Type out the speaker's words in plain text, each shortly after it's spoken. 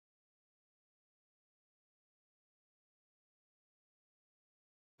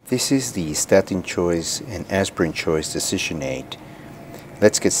This is the statin choice and aspirin choice decision aid.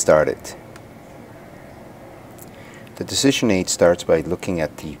 Let's get started. The decision aid starts by looking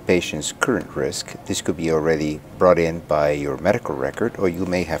at the patient's current risk. This could be already brought in by your medical record, or you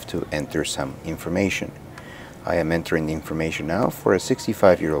may have to enter some information. I am entering the information now for a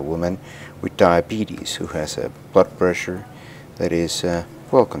 65-year-old woman with diabetes who has a blood pressure that is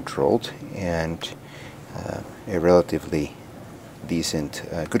well controlled and a relatively decent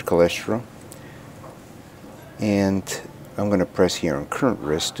good cholesterol. And I'm going to press here on current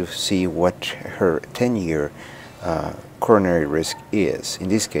risk to see what her 10-year coronary risk is. In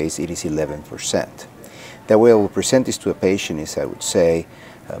this case, it is 11%. The way I will present this to a patient is I would say,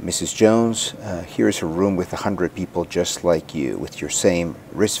 Mrs. Jones, here is a room with 100 people just like you with your same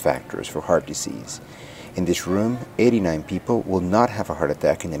risk factors for heart disease. In this room, 89 people will not have a heart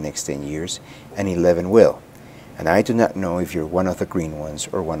attack in the next 10 years, and 11 will. And I do not know if you're one of the green ones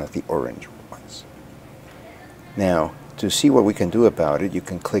or one of the orange ones. Now, to see what we can do about it, you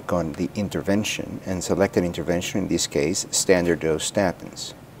can click on the intervention and select an intervention, in this case, standard dose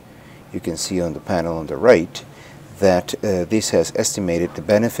statins. You can see on the panel on the right that this has estimated the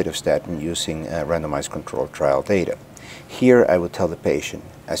benefit of statin using randomized controlled trial data. Here I will tell the patient,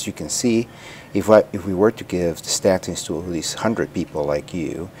 as you can see, if we were to give the statins to these 100 people like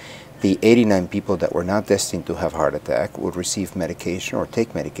you, the 89 people that were not destined to have heart attack would receive medication or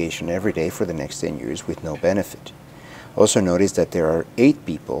take medication every day for the next 10 years with no benefit. Also notice that there are 8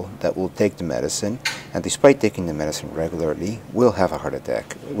 people that will take the medicine, and despite taking the medicine regularly, will have a heart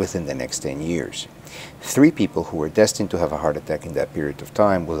attack within the next 10 years. 3 people who were destined to have a heart attack in that period of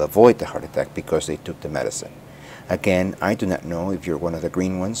time will avoid the heart attack because they took the medicine. Again, I do not know if you're one of the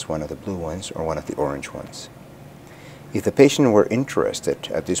green ones, one of the blue ones, or one of the orange ones. If the patient were interested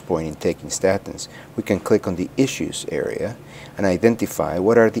at this point in taking statins, we can click on the issues area and identify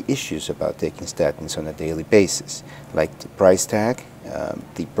what are the issues about taking statins on a daily basis, like the price tag,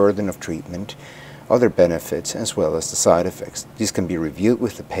 the burden of treatment, other benefits, as well as the side effects. These can be reviewed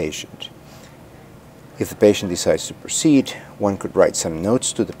with the patient. If the patient decides to proceed, one could write some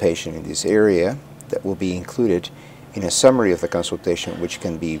notes to the patient in this area that will be included in a summary of the consultation, which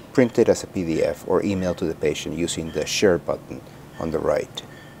can be printed as a PDF or emailed to the patient using the share button on the right.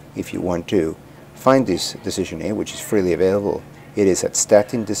 If you want to find this decision aid, which is freely available, it is at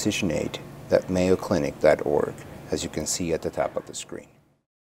statindecisionaid.mayoclinic.org, as you can see at the top of the screen.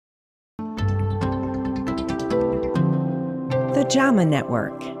 The JAMA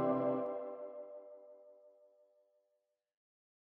Network.